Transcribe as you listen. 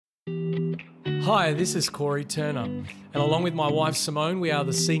Hi, this is Corey Turner, and along with my wife Simone, we are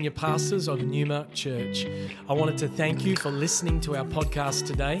the senior pastors of Numa Church. I wanted to thank you for listening to our podcast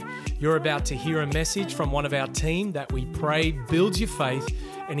today. You're about to hear a message from one of our team that we pray builds your faith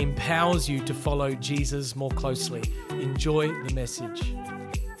and empowers you to follow Jesus more closely. Enjoy the message.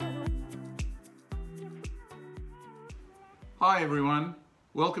 Hi everyone,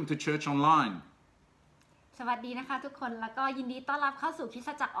 welcome to Church Online. สวัสดีนะคะทุกคนแล้วก็ยินดีต้อนรับเข้าสู่คริส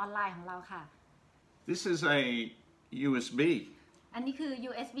ตจักรออนไลน์ของเราค่ะ This is a USB อันนี้คือ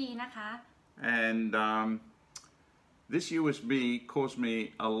USB นะคะ and this USB caused me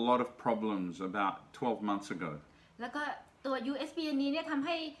a lot of problems about 12 months ago. แล้วก็ตัว USB อันนี้เนี่ยทำใ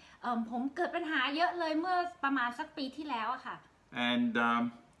ห้ผมเกิดปัญหาเยอะเลยเมื่อประมาณสักปีที่แล้วอะค่ะ And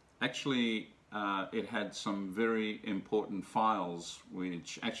actually it had some very important files which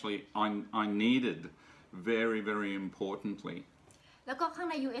actually I needed very importantly. แล้วก็ข้าง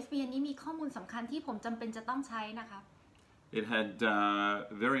ใน USB อันนี้มีข้อมูลสำคัญที่ผมจำเป็นจะต้องใช้นะคะ It had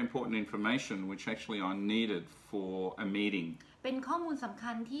very important information which actually I needed for a meeting. เป็นข้อมูลสำ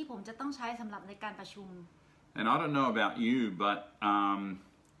คัญที่ผมจะต้องใช้สำหรับในการประชุม And I don't know about you, but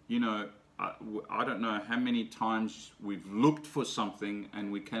you know, I don't know how many times we've looked for something and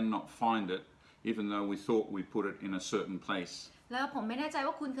we cannot find it, even though we thought we put it in a certain place. แล้วผมไม่แน่ใจ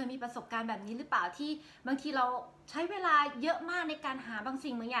ว่าคุณเคยมีประสบการณ์แบบนี้หรือเปล่าที่บางทีเราใช้เวลาเยอะมากในการหาบาง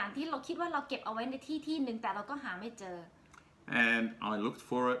สิ่งบางอย่างที่เราคิดว่าเราเก็บเอาไว้ในที่หนึ่งแต่เราก็หาไม่เจอ And I looked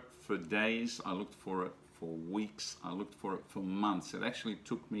for it for days, I looked for it for weeks, I looked for it for months. It actually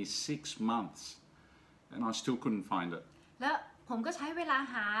took me 6 months and I still couldn't find it. แล้วผมก็ใช้เวลา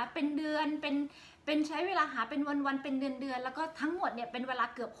หาเป็นเดือนเป็นใช้เวลาหาเป็นวันเป็นเดือนแล้วก็ทั้งหมดเนี่ยเป็นเวลา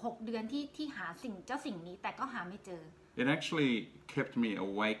เกือบ6 เดือนที่หาสิ่งนี้แต่ก็หาไม่เจอ It actually kept me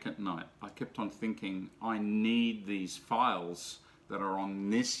awake at night. I kept on thinking, I need these files that are on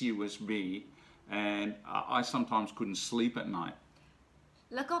this USB, and I sometimes couldn't sleep at night.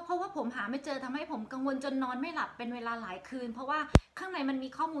 แล้วก็เพราะว่าผมหาไม่เจอทำให้ผมกังวลจนนอนไม่หลับเป็นเวลาหลายคืนเพราะว่าข้างในมันมี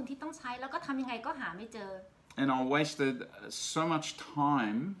ข้อมูลที่ต้องใช้แล้วก็ทำยังไงก็หาไม่เจอ And I wasted so much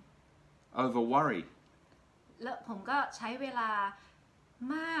time over worry. แล้วผมก็ใช้เวลา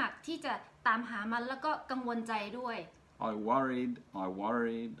มากที่จะตามหามันแล้วก็กังวลใจด้วย I worried,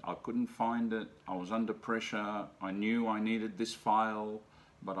 I couldn't find it, I was under pressure, I knew I needed this file,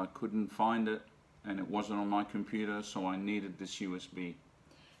 but I couldn't find it, and it wasn't on my computer, so I needed this USB.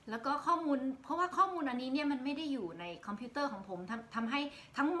 แล้วก็ข้อมูลเพราะว่าข้อมูลอันนี้เนี่ยมันไม่ได้อยู่ในคอมพิวเตอร์ของผมทำให้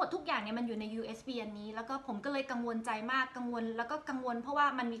ทั้งหมดทุกอย่างเนี่ยมันอยู่ใน USB อันนี้แล้วก็ผมก็เลยกังวลใจมากกังวลเพราะว่า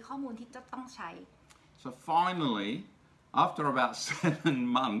มันมีข้อมูลที่จะต้องใช้ So finally, after about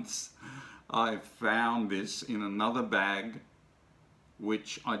 7 months, I found this in another bag, which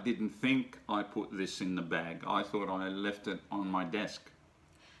I didn't think I put this in the bag. I thought I left it on my desk.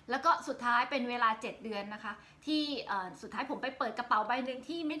 แล้วก็สุดท้ายเป็นเวลา7 เดือนนะคะที่สุดท้ายผมไปเปิดกระเป๋าใบหนึ่ง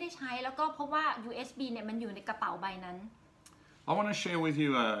ที่ไม่ได้ใช้แล้วก็พบว่า USB เนี่ยมันอยู่ในกระเป๋าใบนั้น I want to share with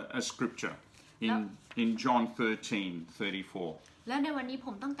you a scripture in John 13:34. แล้วในวันนี้ผ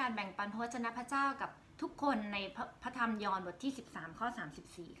มต้องการแบ่งปันพระวจนะพระเจ้ากับทุกคนในพระธรรมยอห์นบทที่13ข้อ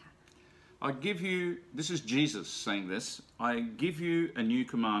34ค่ะ I give you, this is Jesus saying this, I give you a new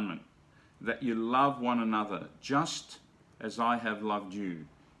commandment, that you love one another just as I have loved you.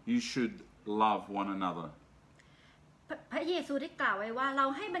 You should love one another. พระเยซูได้กล่าวไว้ว่าเรา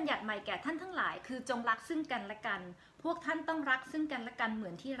ให้บัญญัติใหม่แก่ท่านทั้งหลายคือจงรักซึ่งกันและกันพวกท่านต้องรักซึ่งกันและกันเหมื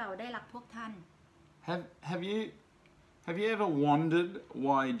อนที่เราได้รักพวกท่าน Have you ever wondered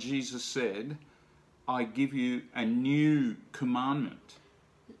why Jesus said, I give you a new commandment?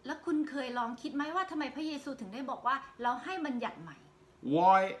 แล้วคุณเคยลองคิดไหมว่าทำไมพระเยซูถึงได้บอกว่าเราให้บัญญัติใหม่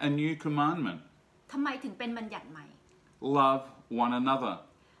Why a new commandment? ทำไมถึงเป็นบัญญัติใหม่ Love one another.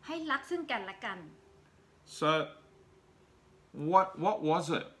 ให้รักซึ่งกันและกัน So what was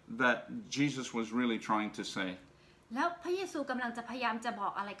it that Jesus was really trying to say? แล้วพระเยซูกำลังจะพยายามจะบอ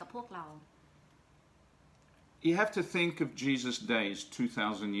กอะไรกับพวกเรา You have to think of Jesus' days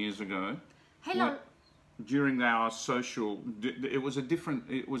 2,000 years ago. ให้เรา During our social, it was a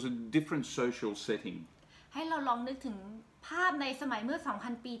different social setting. ให้เราลองนึกถึงภาพในสมัยเมื่อ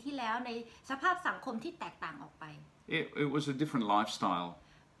 2,000 ปีที่แล้วในสภาพสังคมที่แตกต่างออกไป It was a different lifestyle.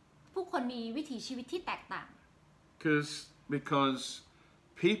 ผู้คนมีวิถีชีวิตที่แตกต่าง Because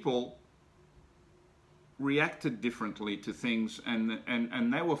people reacted differently to things and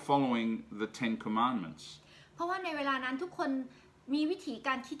they were following the 10 commandments. เพราะว่าในเวลานั้นทุกคนมีวิธีก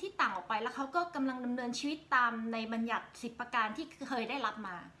ารคิดที่ต่างออกไปแล้วเขาก็กำลังดำเนินชีวิตตามในบัญญัติ10 ประการที่เคยได้รับม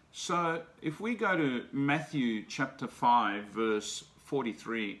า So if we go to Matthew chapter 5 verse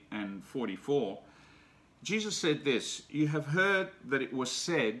 43 and 44, Jesus said this, you have heard that it was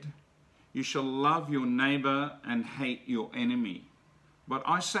said, you shall love your neighbor and hate your enemy. But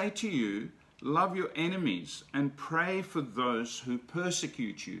I say to you, love your enemies and pray for those who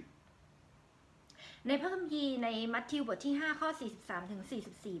persecute you. ในพระคัมภีร์ในมัทธิวบทที่5ข้อ43ถึง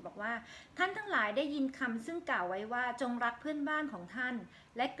44บอกว่าท่านทั้งหลายได้ยินคำซึ่งกล่าวไว้ว่าจงรักเพื่อนบ้านของท่าน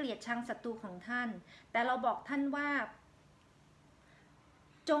และเกลียดชังศัตรูของท่านแต่เราบอกท่านว่า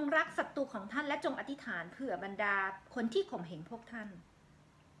จงรักศัตรูของท่านและจงอธิษฐานเผื่อบรรดาคนที่ข่มเหงพวกท่าน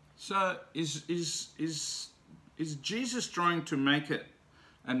So is Jesus trying to make it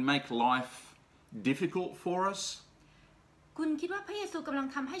and make life difficult for us? คุณคิดว่าพระเยซูกำลัง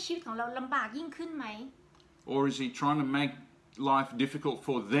ทำให้ชีวิตของเราลำบากยิ่งขึ้นไหม Or is he trying to make life difficult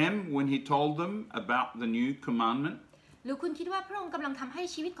for them when he told them about the new commandment? หรือคุณคิดว่าพระองค์กำลังทำให้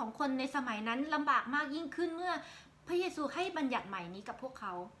ชีวิตของคนในสมัยนั้นลำบากมากยิ่งขึ้นเมื่อพระเยซูให้บัญญัติใหม่นี้กับพวกเข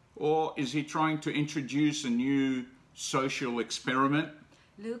า Or is he trying to introduce a new social experiment?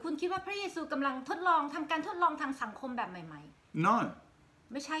 หรือคุณคิดว่าพระเยซูกำลังทำการทดลองทางสังคมแบบใหม่ No.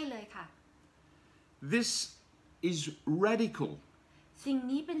 ๆไม่ใช่เลยค่ะ This is radical. สิ่ง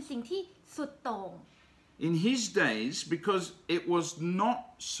นี้เป็นสิ่งที่สุดโต่ง In his days, because it was not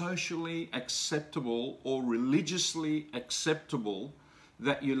socially acceptable or religiously acceptable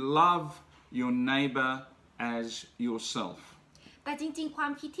that you love your neighbor as yourself. แต่จริงๆควา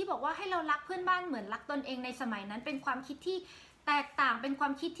มคิดที่บอกว่าให้เรารักเพื่อนบ้านเหมือนรักตนเองในสมัยนั้นเป็นความคิดที่แตกต่างเป็นควา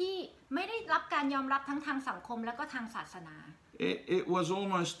มคิดที่ไม่ได้รับการยอมรับทั้งทางสังคมและก็ทางศาสนา It was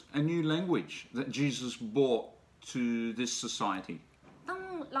almost a new language that Jesus brought to this society.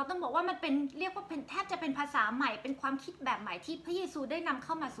 เราต้องบอกว่ามันเป็นเรียกว่าเป็นแทบจะเป็นภาษาใหม่เป็นความคิดแบบใหม่ที่พระเยซูได้นำเ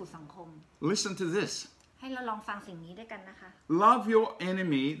ข้ามาสู่สังคม Listen to this. ให้เราลองฟังสิ่งนี้ด้วยกันนะคะ Love your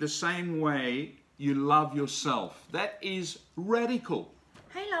enemy the same way you love yourself. That is radical.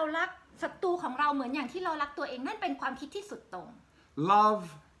 ให้เรารักศัตรูของเราเหมือนอย่างที่เรารักตัวเองนั่นเป็นความคิดที่สุดโต่ง Love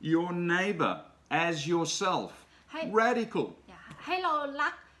your neighbor as yourself. Radical. ให้เรารั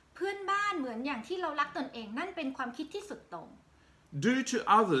กเพื่อนบ้านเหมือนอย่างที่เรารักตนเองนั่นเป็นความคิดที่สุดโต่ง Do to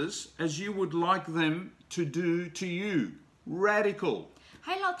others as you would like them to do to you. Radical. ใ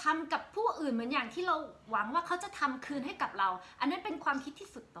ห้เราทำกับผู้อื่นเหมือนอย่างที่เราหวังว่าเขาจะทำคืนให้กับเราอันนั้นเป็นความคิดที่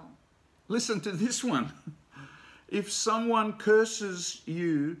สุดโต่ง Listen to this one. If someone curses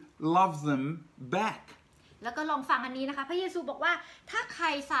you, love them back. แล้วก็ลองฟังอันนี้นะคะพระเยซูบอกว่าถ้าใคร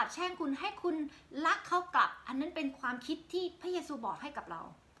สาปแช่งคุณให้คุณรักเขากลับอันนั้นเป็นความคิดที่พระเยซูบอกให้กับเรา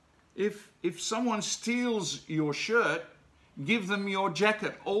If someone steals your shirt, give them your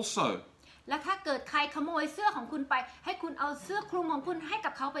jacket also. และถ้าเกิดใครขโมยเสื้อของคุณไปให้คุณเอาเสื้อคลุมของคุณให้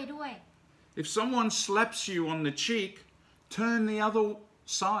กับเขาไปด้วย If someone slaps you on the cheek, turn the other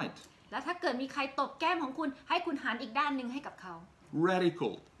side. และถ้าเกิดมีใครตบแก้มของคุณให้คุณหันอีกด้านหนึ่งให้กับเขา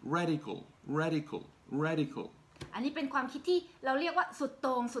Radical, radical, radical, radical. อันนี้เป็นความคิดที่เราเรียกว่าสุดโ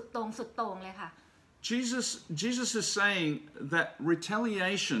ต่งสุดโต่งสุดโต่งเลยค่ะ Jesus is saying that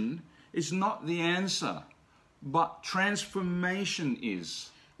retaliation is not the answer, but transformation is.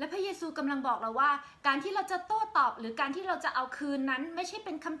 และพระเยซูกำลังบอกเราว่าการที่เราจะโต้ตอบหรือการที่เราจะเอาคืนนั้นไม่ใช่เ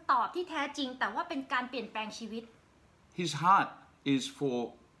ป็นคำตอบที่แท้จริงแต่ว่าเป็นการเปลี่ยนแปลงชีวิต His heart is for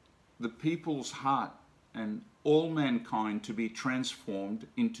the people's heart and all mankind to be transformed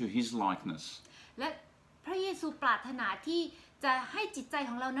into his likeness. และพระเยซูปรารถนาที่จะให้จิตใจ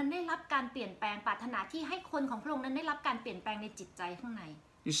ของเรานั้นได้รับการเปลี่ยนแปลงปรารถนาที่ให้คนของพระองค์นั้นได้รับการเปลี่ยนแปลงในจิตใจข้างใน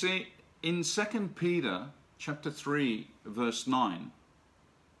You see, in 2 Peter chapter 3 verse 9,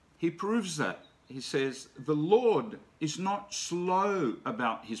 he proves that. He says, the Lord is not slow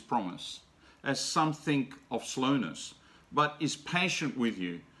about his promise, as some think of slowness, but is patient with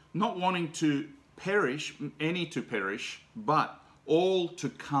you, not wanting any to perish, but all to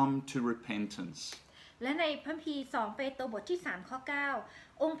come to repentance. และในพระคัมภีร์2เปโตรบทที่3ข้อ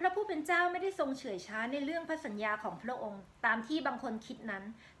9องค์พระผู้เป็นเจ้าไม่ได้ทรงเฉื่อยช้าในเรื่องพระสัญญาของพระองค์ตามที่บางคนคิดนั้น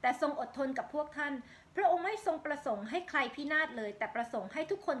แต่ทรงอดทนกับพวกท่านพระองค์ไม่ทรงประสงค์ให้ใครพินาศเลยแต่ประสงค์ให้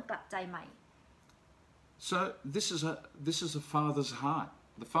ทุกคนกลับใจใหม่ So this is a father's heart.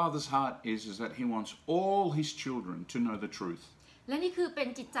 The father's heart is that he wants all his children to know the truth. และนี่คือเป็น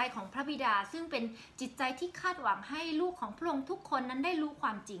จิตใจของพระบิดาซึ่งเป็นจิตใจที่คาดหวังให้ลูกของพระองค์ทุกคนนั้นได้รู้คว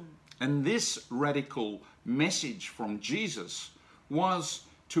ามจริง And this radical message from Jesus was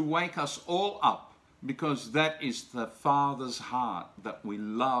to wake us all up because that is the Father's heart that we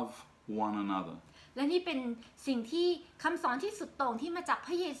love one another. และนี่เป็นสิ่งที่คำสอนที่สุดโต่งที่มาจากพ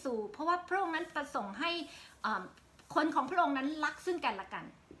ระเยซูเพราะว่าพระองค์นั้นประสงค์ให้คนของพระองค์นั้นรักซึ่งกันและกัน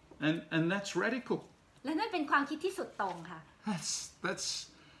And that's radical. และนั่นเป็นความคิดที่สุดโต่งค่ะ That's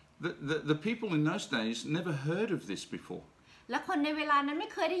the people in those days never heard of this before. และคนในเวลานั้นไม่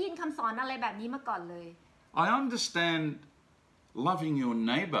เคยได้ยินคำสอนอะไรแบบนี้มาก่อนเลย I understand loving your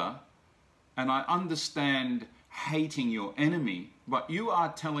neighbor and I understand hating your enemy, but you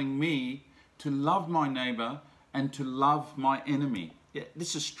are telling me to love my neighbor and to love my enemy. Yeah,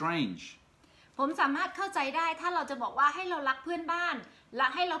 this is strange. ผมสามารถเข้าใจได้ถ้าเราจะบอกว่าให้เรารักเพื่อนบ้านและ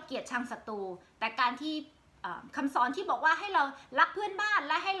ให้เราเกลียดชังศัตรูแต่การที่คำสอนที่บอกว่าให้เรารักเพื่อนบ้าน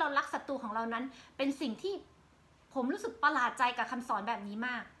และให้เรารักศัตรูของเรานั้นเป็นสิ่งที่ผมรู้สึกประหลาดใจกับคำสอนแบบนี้ม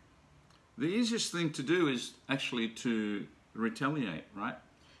าก The easiest thing to do is actually to retaliate, right?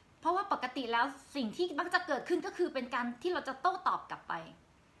 เพราะว่าปกติแล้วสิ่งที่มักจะเกิดขึ้นก็คือเป็นการที่เราจะโต้ตอบกลับไป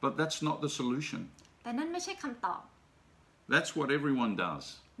But that's not the solution. แต่นั่นไม่ใช่คำตอบ That's what everyone does.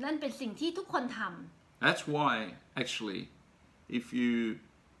 นั่นเป็นสิ่งที่ทุกคนทำ That's why, actually, if you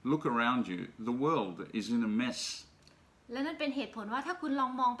look around you, the world is in a mess. และนั่นเป็นเหตุผลว่าถ้าคุณลอ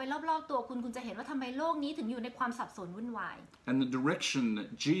งมองไปรอบๆตัวคุณจะเห็นว่าทำไมโลกนี้ถึงอยู่ในความสับสนวุ่นวาย And the direction that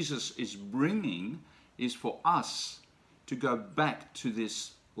Jesus is bringing is for us to go back to this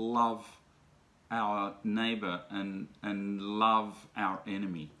love our neighbor and love our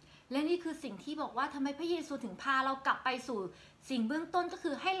enemy. และนี่คือสิ่งที่บอกว่าทำไมพระเยซูถึงพาเรากลับไปสู่สิ่งเบื้องต้นก็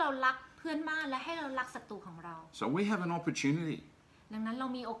คือให้เรารักเพื่อนบ้านและให้เรารักศัตรูของเรา So we have an opportunity ดังนั้นเรา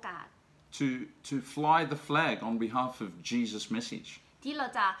มีโอกาส to fly the flag on behalf of Jesus' message. ที่เรา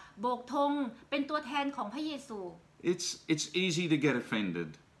จะโบกธงเป็นตัวแทนของพระเยซู It's easy to get offended.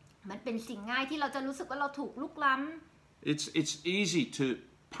 มันเป็นสิ่งง่ายที่เราจะรู้สึกว่าเราถูกลุกล้ำ It's easy to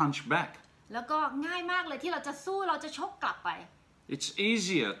punch back. แล้วก็ง่ายมากเลยที่เราจะสู้เราจะชกกลับไป It's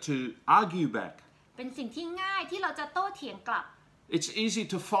easier to argue back. เป็นสิ่งที่ง่ายที่เราจะโต้เถียงกลับ It's easy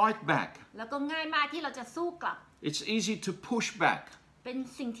to fight back. แล้วก็ง่ายมากที่เราจะสู้กลับ It's easy to push back. เป็น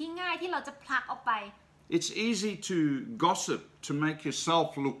สิ่งที่ง่ายที่เราจะผลักออกไป It's easy to gossip to make yourself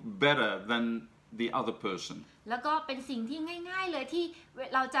look better than the other person. แล้วก็เป็นสิ่งที่ง่ายๆเลยที่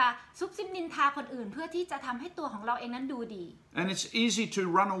เราจะซุบซิบนินทาคนอื่นเพื่อที่จะทำให้ตัวของเราเองนั้นดูดี And it's easy to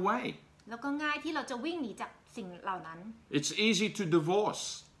run away. แล้วก็ง่ายที่เราจะวิ่งหนีจากสิ่งเหล่านั้น It's easy to divorce.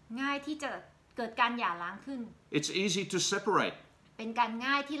 ง่ายที่จะเกิดการหย่าร้างขึ้น It's easy to separate. เป็นการ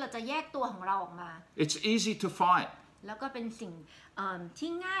ง่ายที่เราจะแยกตัวของเราออกมา It's easy to fight. แล้วก็เป็นสิ่งที่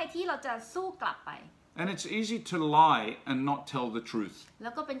ง่ายที่เราจะสู้กลับไป And it's easy to lie and not tell the truth. แล้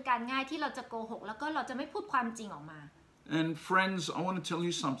วก็เป็นการง่ายที่เราจะโกหกแล้วก็เราจะไม่พูดความจริงออกมา And friends, I want to tell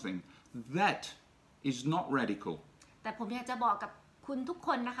you something. That is not radical. แต่ผมอยากจะบอกกับคุณทุกค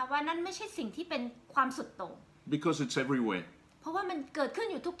นนะคะว่านั่นไม่ใช่สิ่งที่เป็นความสุดโต่ง Because it's everywhere. เพราะว่ามันเกิดขึ้น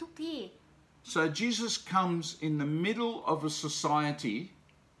อยู่ทุกที่ So Jesus comes in the middle of a society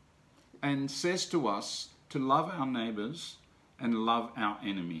and says to us to love our neighbors and love our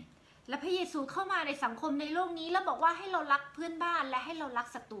enemy. และพระเยซูเข้ามาในสังคมในโลกนี้แล้วบอกว่าให้เรารักเพื่อนบ้านและให้เรารัก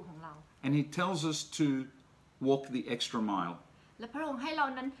ศัตรูของเรา And he tells us to walk the extra mile. และพระองค์ให้เรา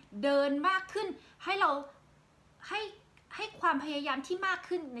นั้นเดินมากขึ้นให้เราให้ความพยายามที่มาก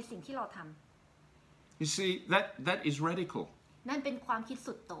ขึ้นในสิ่งที่เราทำ You see, that is radical. นั่นเป็นความคิด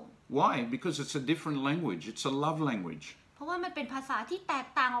สุดโต่ง Why? Because it's a different language. It's a love language. เพราะว่ามันเป็นภาษาที่แตก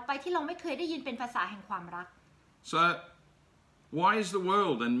ต่างออกไปที่เราไม่เคยได้ยินเป็นภาษาแห่งความรัก So why is the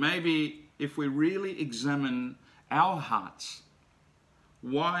world, and maybe if we really examine our hearts,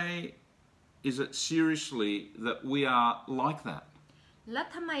 why is it seriously that we are like that? และ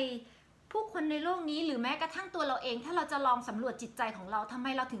ทำไมผู้คนในโลกนี้หรือแม้กระทั่งตัวเราเองถ้าเราจะลองสำรวจจิตใจของเราทำไม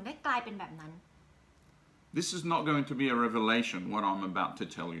เราถึงได้กลายเป็นแบบนั้น This is not going to be a revelation, what I'm about to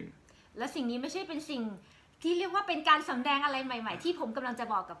tell you. และสิ่งนี้ไม่ใช่เป็นสิ่งที่เรียกว่าเป็นการสำแดงอะไรใหม่ๆที่ผมกำลังจะ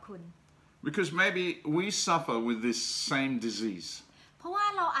บอกกับคุณ Because maybe we suffer with this same disease. เพราะว่า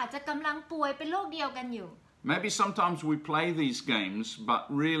เราอาจจะกำลังป่วยเป็นโรคเดียวกันอยู่ Maybe sometimes we play these games, but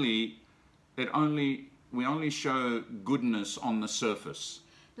really we only show goodness on the surface.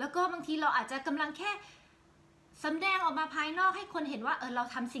 แล้วก็บางทีเราอาจจะกำลังแค่สำแดงออกมาภายนอกให้คนเห็นว่าเรา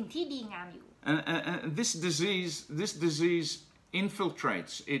ทำสิ่งที่ดีงามอยู่ And this disease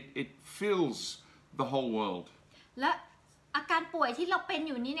infiltrates. It fills the whole world. และอาการป่วยที่เราเป็นอ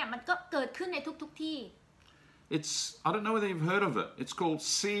ยู่นี้เนี่ยมันก็เกิดขึ้นในทุกที่ I don't know whether you've heard of it. It's called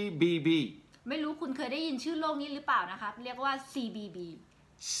CBB. ไม่รู้คุณเคยได้ยินชื่อโรคนี้หรือเปล่านะคะเรียกว่า CBB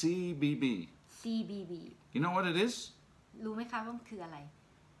CBB. CBB You know what it is? รู้ไหมคะว่ามันคืออะไร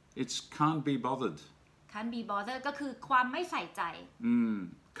It's can't be bothered. Can't be bothered ก็คือความไม่ใส่ใจ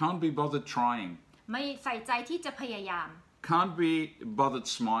Can't be bothered trying. ไม่ใส่ใจที่จะพยายาม Can't be bothered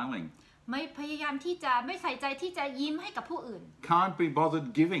smiling. ไม่พยายามที่จะไม่ใส่ใจที่จะยิ้มให้กับผู้อื่น Can't be bothered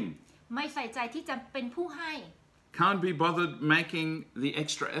giving. ไม่ใส่ใจที่จะเป็นผู้ให้ Can't be bothered making the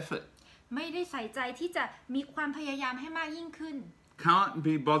extra effort. ไม่ได้ใส่ใจที่จะมีความพยายามให้มากยิ่งขึ้น Can't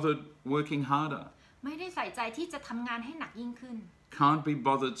be bothered working harder. ไม่ได้ใส่ใจที่จะทำงานให้หนักยิ่งขึ้น Can't be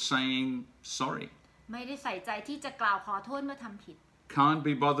bothered saying sorry. ไม่ได้ใส่ใจที่จะกล่าวขอโทษเมื่อทำผิด Can't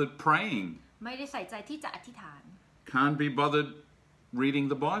be bothered praying. ไม่ได้ใส่ใจที่จะอธิษฐาน can't be bothered reading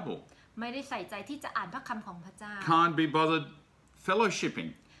the Bible, ไม่ได้ใส่ใจที่จะอ่านพระคำของพระเจ้า can't be bothered fellowshipping.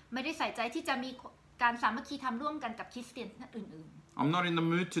 ไม่ได้ใส่ใจที่จะมีการสามัคคีธรรมร่วมกันกับคริสเตียนอื่น I'm not in the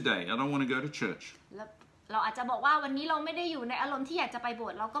mood today. I don't want to go to church. ๆแล้วเราอาจจะบอกว่าวันนี้เราไม่ได้อยู่ในอารมณ์ที่อยากจะไปโบ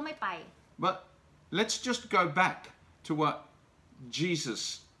สถ์เราก็ไม่ไป But let's just go back to what Jesus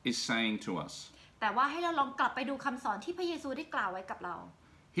is saying to us. แต่ว่าให้เราลองกลับไปดูคำสอนที่พระเยซูได้กล่าวไว้กับเรา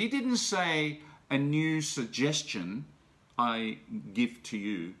He didn't say a new suggestion I give to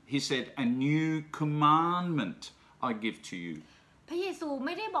you. He said a new commandment I give to you. พระเยซูไ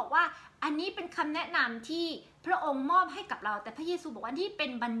ม่ได้บอกว่าอันนี้เป็นคำแนะนำที่พระองค์มอบให้กับเราแต่พระเยซูบอกว่านี่เป็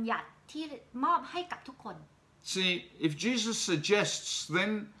นบัญญัติที่มอบให้กับทุกคน See, if Jesus suggests,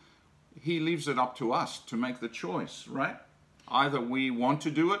 then he leaves it up to us to make the choice, right? Either we want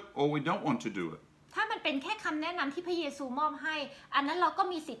to do it or we don't want to do it. ถ้ามันเป็นแค่คำแนะนำที่พระเยซูมอบให้อันนั้นเราก็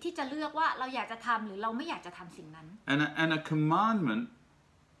มีสิทธิ์ที่จะเลือกว่าเราอยากจะทำหรือเราไม่อยากจะทำสิ่งนั้น And a commandment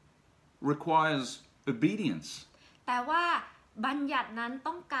requires obedience. แต่ว่าบัญญัตินั้น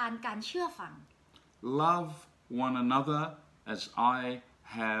ต้องการการเชื่อฟัง Love one another as I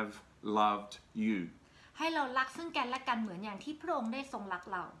have loved you. ให้เรารักซึ่งกันและกันเหมือนอย่างที่พระองค์ได้ทรงรัก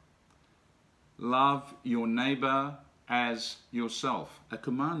เรา Love your neighbor as yourself, a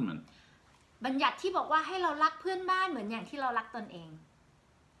commandment. บัญญัติที่บอกว่าให้เรารักเพื่อนบ้านเหมือนอย่างที่เรารักตนเอง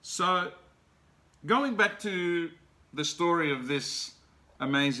So, going back to the story of this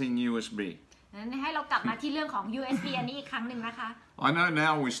amazing USB. นั้นให้เรากลับมาที่เรื่องของ USB อันนี้อีกครั้งหนึ่งนะคะ I know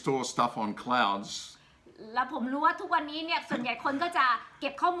now we store stuff on clouds, แล้วผมรู้ว่าทุกวันนี้เนี่ยส่วนใหญ่คนก็จะเก็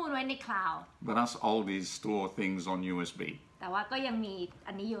บข้อมูลไว้ในคลาวด์ but us oldies store things on USB. แต่ว่าก็ยังมี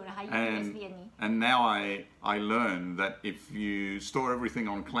อันนี้อยู่นะคะ USB อันนี้ And now I learn that if you store everything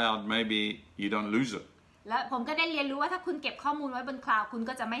on cloud, maybe you don't lose it. และผมก็ได้เรียนรู้ว่าถ้าคุณเก็บข้อมูลไว้บนคลาวด์คุณ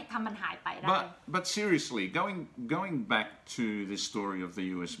ก็จะไม่ทำมันหายไปได้ But seriously, going back to the story of the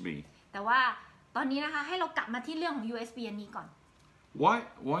USB. แต่ว่าตอนนี้นะคะให้เรากลับมาที่เรื่องของ USB อันนี้ก่อน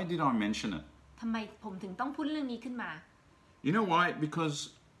Why did I mention it? ทำไมผมถึงต้องพูดเรื่องนี้ขึ้นมา You know why? Because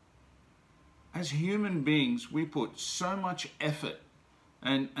as human beings, we put so much effort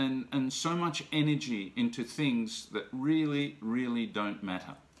and so much energy into things that really don't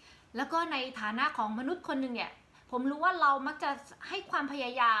matter. แล้วก็ในฐานะของมนุษย์คนหนึ่งเนี่ยผมรู้ว่าเรามักจะให้ความพย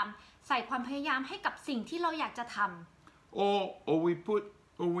ายามใส่ความพยายามให้กับสิ่งที่เราอยากจะทำ Or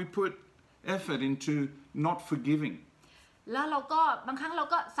we put effort into not forgiving. แล้วเราก็บางครั้งเรา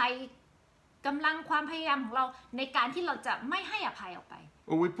ก็ใส่กำลังความพยายามของเราในการที่เราจะไม่ให้อภัยออกไป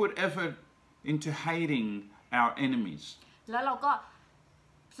Or we put effort into hating our enemies. แล้วเราก็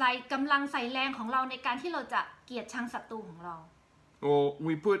ใส่กำลังใส่แรงของเราในการที่เราจะเกลียดชังศัตรูของเรา Or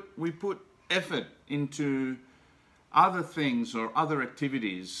we put effort into other things or other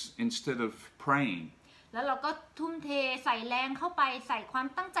activities instead of praying. แล้วเราก็ทุ่มเทใส่แรงเข้าไปใส่ความ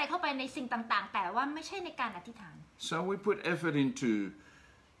ตั้งใจเข้าไปในสิ่งต่างๆแต่ว่าไม่ใช่ในการอธิษฐาน So we put effort into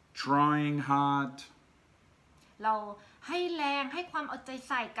trying hard. เราให้แรงให้ความเอาใจใ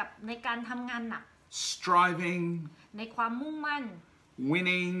ส่กับในการทำงานหนัก Striving, ในความมุ่งมั่น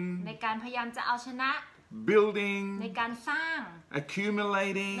winning, ในการพยายามจะเอาชนะ ใน building, การสร้าง ใน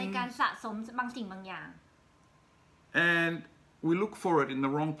accumulating, การสะสมบางสิ่งบางอย่าง and we look for it in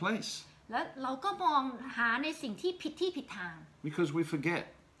the wrong place แล้วเราก็มองหาในสิ่งที่ผิดทาง because we forget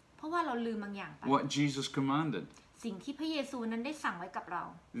เพราะว่าเราลืมบางอย่างไป what Jesus commanded. สิ่งที่พระเยซูนั้นได้สั่งไว้กับเรา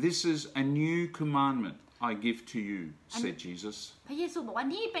This is a new commandment I give to you, said Jesus. พระเยซูบอกว่า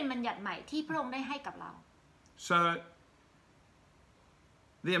นี่เป็นบัญญัติใหม่ที่พระองค์ได้ให้กับเรา So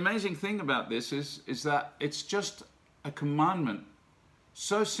the amazing thing about this is that it's just a commandment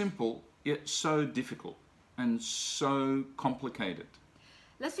so simple yet so difficult and so complicated.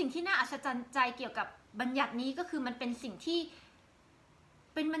 และสิ่งที่น่าอัศจรรย์ใจเกี่ยวกับบัญญัตินี้ก็คือมันเป็นสิ่งที่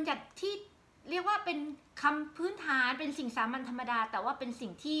เป็นบัญญัติที่เรียกว่าเป็นคำพื้นฐานเป็นสิ่งสามัญธรรมดาแต่ว่าเป็นสิ่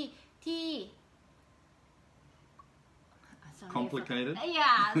งที่ Complicated?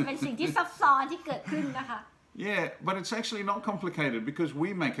 เป็นสิ่งที่ซับซ้อนที่เกิดขึ้นนะคะ Yeah, but it's actually not complicated because we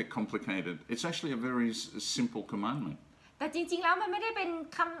make it complicated. It's actually a very simple commandment. แต่จริงๆแล้วมันไม่ได้เป็น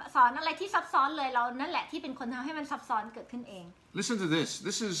คำสอนอะไรที่ซับซ้อนเลยเรานั่นแหละที่เป็นคนทำให้มันซับซ้อนเกิดขึ้นเอง Listen to this.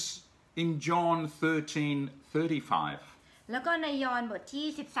 This is in John 13:35. แล้วก็ในยอห์นบทที่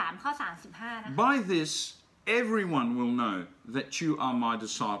13ข้อ35นะคะ By this everyone will know that you are my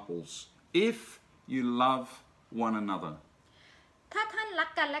disciples if you love one another. ถ้าท่านรัก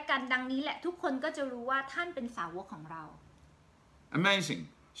กันและกันดังนี้แหละทุกคนก็จะรู้ว่าท่านเป็นสาวกของเรา Amazing.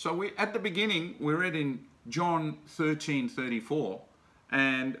 So at the beginning we read in John 13:34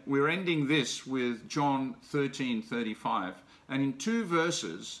 and we're ending this with John 13:35 and in two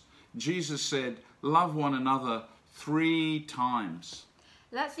verses Jesus said, love one another 3 times.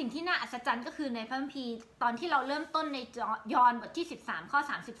 และสิ่งที่น่าอัศจรรย์ก็คือในพระคัมภีร์ตอนที่เราเริ่มต้นในยอห์นบทที่13ข้อ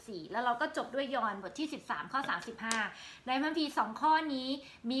34แล้วเราก็จบด้วยยอห์นบทที่13ข้อ35ในพระคัมภีร์2ข้อนี้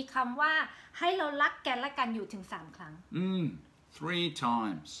มีคำว่าให้เรารักกันและกันอยู่ถึง3ครั้ง 3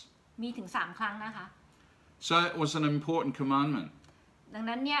 times. มีถึง3ครั้งนะคะ So it was an important commandment. ดัง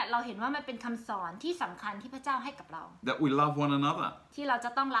นั้นเนี่ยเราเห็นว่ามันเป็นคำสอนที่สำคัญที่พระเจ้าให้กับเรา That we love one another ที่เราจะ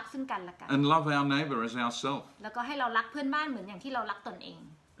ต้องรักซึ่งกันและกัน and love our neighbour as ourselves. แล้วก็ให้เรารักเพื่อนบ้านเหมือนอย่างที่เรารักตนเอง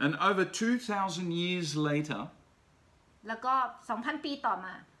And over 2,000 years later, แล้วก็ 2,000 ปีต่อม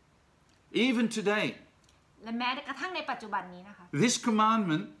า even today, และแม้กระทั่งในปัจจุบันนี้นะคะ this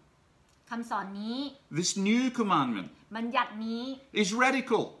commandment, คำสอนนี้ this new commandment, บัญญัตินี้ is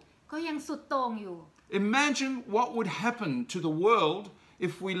radical. ก็ยังสุดโต่งอยู่ Imagine what would happen to the world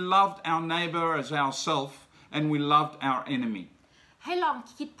if we loved our neighbour as ourselves and we loved our enemy. ให้ลอง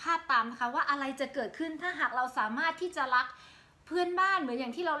คิดภาพตามนะคะว่าอะไรจะเกิดขึ้นถ้าหากเราสามารถที่จะรักเพื่อนบ้านเหมือนอย่า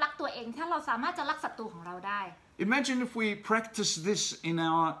งที่เรารักตัวเองถ้าเราสามารถจะรักศัตรูของเราได้ Imagine if we practice this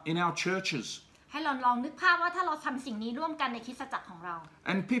in our churches. ให้เราลองนึกภาพว่าถ้าเราทำสิ่งนี้ร่วมกันในคริสตจักรของเรา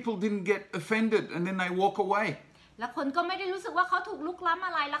And people didn't get offended and then they walk away. และคนก็ไม่ได้รู้สึกว่าเขาถูกลุกล้ำอ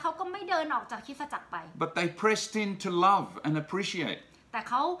ะไรแล้วเขาก็ไม่เดินออกจากคริสตจักรไป But they pressed in to love and appreciate. แต่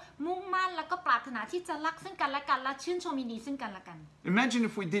เขามุ่งมั่นแล้วก็ปรารถนาที่จะรักซึ่งกันและกันและชื่นชมยินดีซึ่งกันและกัน Imagine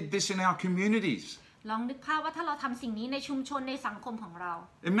if we did this in our communities. ลองนึกภาพว่าถ้าเราทำสิ่งนี้ในชุมชนในสังคมของเรา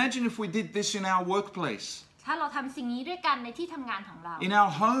Imagine if we did this in our workplace. ถ้าเราทำสิ่งนี้ด้วยกันในที่ทำงานของเรา In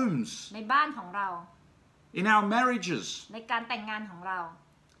our homes. ในบ้านของเรา In our marriages. ในการแต่งงานของเรา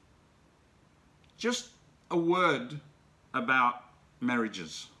Just a word about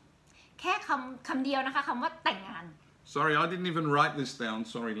marriages. แค่คำเดียวนะคะคำว่าแต่งงาน Sorry, I didn't even write this down.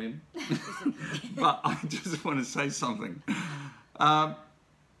 Sorry, Lynn. But I just want to say something.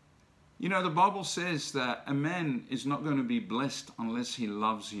 You know, the Bible says that a man is not going to be blessed unless he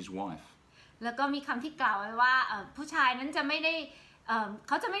loves his wife. แล้วก็มีคำที่กล่าวไว้ว่าผู้ชายนั้นจะไม่ได้เ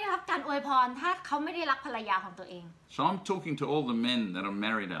ขาจะไม่ได้รับการอวยพรถ้าเขาไม่ได้รักภรรยาของตัวเอง So I'm talking to all the men that are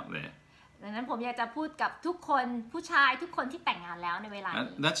married out there. ดังนั้นผมอยากจะพูดกับทุกคนผู้ชายทุกคนที่แต่งงานแล้วในเวลานี้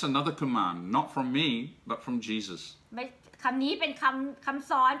That's another command, not from me, but from Jesus. คำนี้เป็นคำ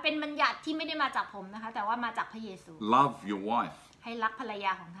สอนเป็นบัญญัติที่ไม่ได้มาจากผมนะคะแต่ว่ามาจากพระเยซู Love your wife. ให้รักภรรย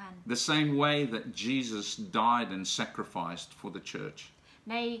าของท่าน The same way that Jesus died and sacrificed for the church.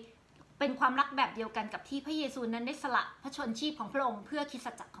 เป็นความรักแบบเดียวกันกับที่พระเยซูนั้นได้สละพระชนชีพของพระองค์เพื่อคริสต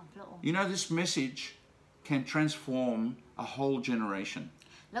จักรของพระองค์ You know, this message can transform a whole generation.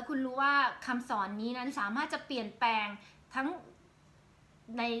 แล้วคุณรู้ว่าคำสอนนี้นั้นสามารถจะเปลี่ยนแปลงทั้ง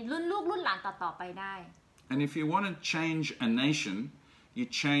ในรุ่นลูกรุ่นหลานต่อๆไปได้ And if you want to change a nation, you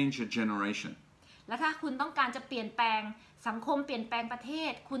change a generation. และถ้าคุณต้องการจะเปลี่ยนแปลงสังคมเปลี่ยนแปลงประเท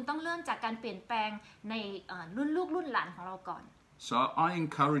ศคุณต้องเริ่มจากการเปลี่ยนแปลงในรุ่นลูกรุ่นหลานของเราก่อน So I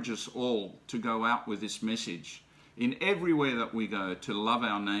encourage us all to go out with this message in everywhere that we go to love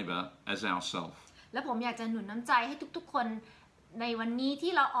our neighbour as ourselves. และผมอยากจะหนุนน้ำใจให้ทุกๆคนในวันนี้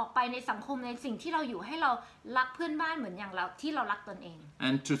ที่เราออกไปในสังคมในสิ่งที่เราอยู่ให้เรารักเพื่อนบ้านเหมือนอย่างเราที่เรารักตนเอง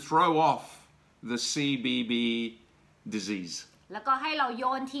And to throw off the CBB disease. แล้วก็ให้เราโย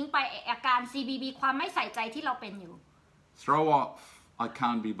นทิ้งไปอาการ CBB ความไม่ใส่ใจที่เราเป็นอยู่ Throw off, I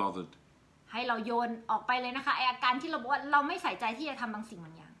can't be bothered. ให้เราโยนออกไปเลยนะคะอาการที่เราบอกว่าเราไม่ใส่ใจที่จะทำบางสิ่งบ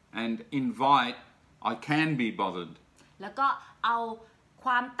างอย่าง And invite, I can be bothered. แล้วก็เอาค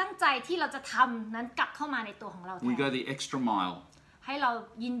วามตั้งใจที่เราจะทำนั้นกลับเข้ามาในตัวของเราแท We go น the extra mile. ให้เรา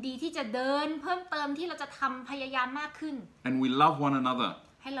ยินดีที่จะเดินเพิ่มเติมที่เราจะทำพยายามมากขึ้น And we love one another.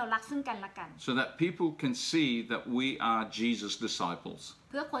 ให้เรารักซึ่งกันและกัน So that people can see that we are Jesus' disciples.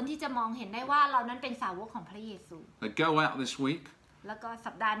 เพื่อคนที่จะมองเห็นได้ว่าเรานั้นเป็นสาวกของพระเยซู Go out this week. แล้วก็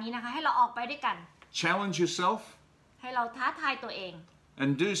สัปดาห์นี้นะคะให้เราออกไปด้วยกัน Challenge yourself. ให้เราท้าทายตัวเอง And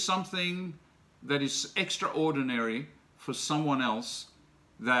do something that is extraordinary for someone else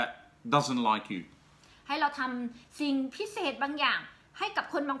that doesn't like you. ให้เราทำสิ่งพิเศษบางอย่างให้กับ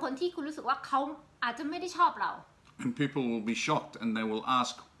คนบางคนที่คุณรู้สึกว่าเขาอาจจะไม่ได้ชอบเรา And people will be shocked and they will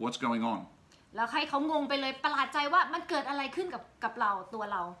ask, what's going on? แล้วให้เขางงไปเลยประหลาดใจว่ามันเกิดอะไรขึ้นกับเราตัว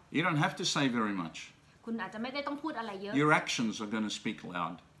เรา You don't have to say very much. คุณอาจจะไม่ได้ต้องพูดอะไรเยอะ Your actions are going to speak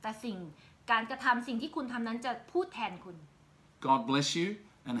loud. แต่การกระทำสิ่งที่คุณทำนั้นจะพูดแทนคุณ God bless you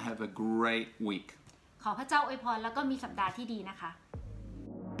and have a great week. ขอพระเจ้าอวยพรแล้วก็มีสัปดาห์ที่ดีนะคะ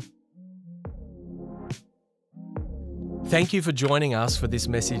Thank you for joining us for this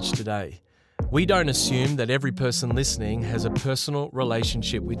message today. We don't assume that every person listening has a personal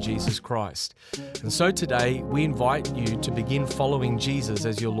relationship with Jesus Christ. And so today, we invite you to begin following Jesus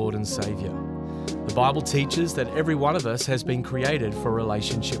as your Lord and Saviour. The Bible teaches that every one of us has been created for a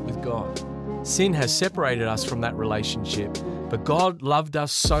relationship with God. Sin has separated us from that relationship, but God loved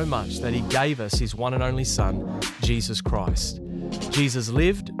us so much that He gave us His one and only Son, Jesus Christ. Jesus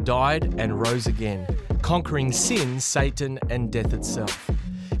lived, died, and rose again, conquering sin, Satan, and death itself.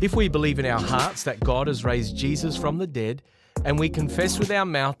 If we believe in our hearts that God has raised Jesus from the dead, and we confess with our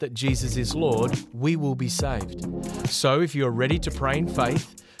mouth that Jesus is Lord, we will be saved. So if you are ready to pray in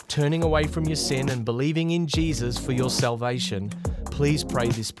faith, turning away from your sin and believing in Jesus for your salvation, please pray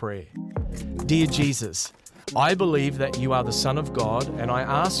this prayer. Dear Jesus, I believe that you are the Son of God, and I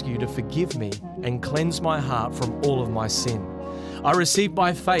ask you to forgive me and cleanse my heart from all of my sin. I receive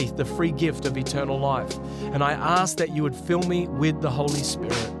by faith the free gift of eternal life, and I ask that you would fill me with the Holy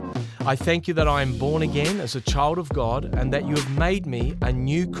Spirit. I thank you that I am born again as a child of God and that you have made me a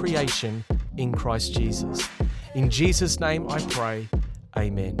new creation in Christ Jesus. In Jesus' name I pray,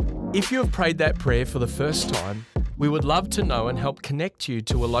 amen. If you have prayed that prayer for the first time, we would love to know and help connect you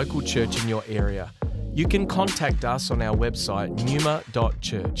to a local church in your area. You can contact us on our website,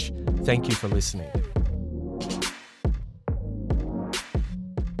 numa.church. Thank you for listening.